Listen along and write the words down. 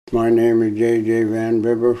My name is J.J. Van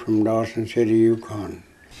Bibber from Dawson City, Yukon.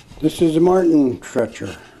 This is a Marten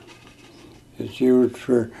stretcher. It's used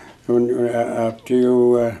for after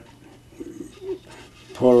you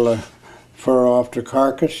pull the fur off the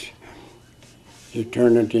carcass. You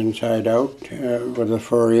turn it inside out with the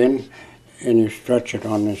fur in, and you stretch it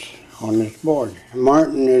on this board.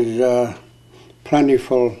 Marten is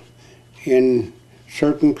plentiful in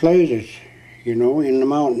certain places. You know, in the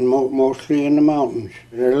mountain, mostly in the mountains.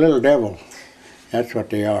 They're a little devil, that's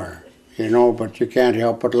what they are, you know, but you can't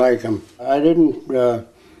help but like them. I didn't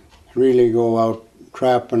really go out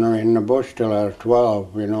trapping or in the bush till I was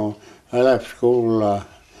 12, you know. I left school,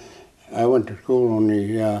 I went to school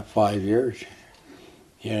only 5 years,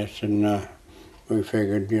 yes, and we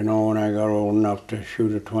figured, you know, when I got old enough to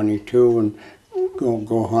shoot a .22 and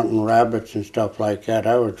go hunting rabbits and stuff like that,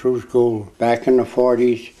 I was through school. Back in the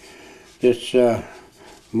 40s, this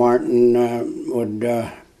Marten would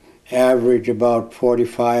average about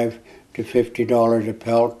 $45 to $50 a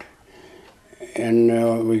pelt,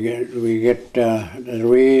 and we get the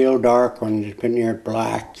real dark ones, pin near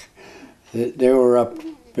black. They were up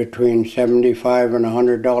between $75 and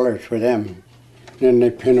 $100 for them. Then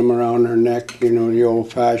they pin them around their neck, you know, the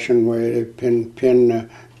old-fashioned way. They pin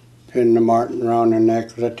the Marten around their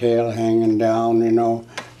neck with the tail hanging down, you know.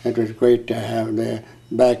 It was great to have the.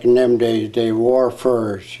 Back in them days, they wore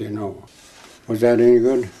furs, you know. Was that any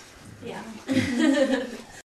good? Yeah.